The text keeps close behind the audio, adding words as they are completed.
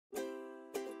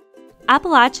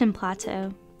Appalachian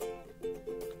Plateau.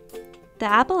 The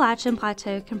Appalachian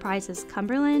Plateau comprises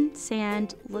Cumberland,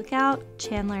 Sand, Lookout,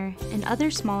 Chandler, and other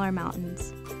smaller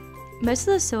mountains. Most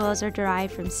of the soils are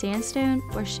derived from sandstone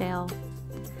or shale.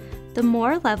 The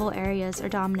more level areas are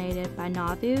dominated by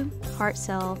Nauvoo,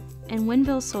 Hartselle, and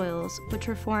Winville soils, which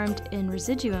were formed in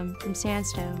residuum from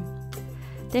sandstone.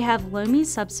 They have loamy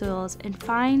subsoils and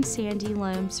fine sandy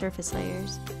loam surface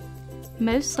layers.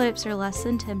 Most slopes are less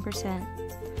than 10%.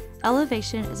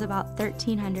 Elevation is about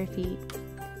 1,300 feet.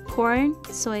 Corn,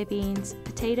 soybeans,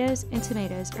 potatoes, and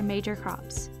tomatoes are major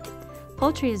crops.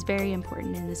 Poultry is very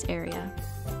important in this area.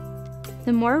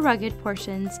 The more rugged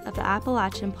portions of the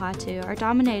Appalachian Plateau are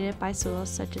dominated by soils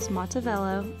such as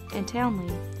Montevello and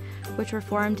Townley, which were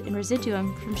formed in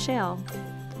residuum from shale.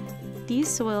 These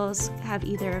soils have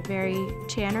either a very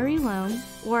channery loam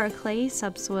or a clayey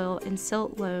subsoil and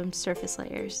silt loam surface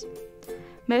layers.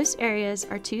 Most areas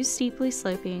are too steeply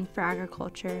sloping for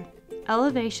agriculture.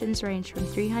 Elevations range from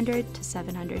 300 to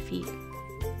 700 feet.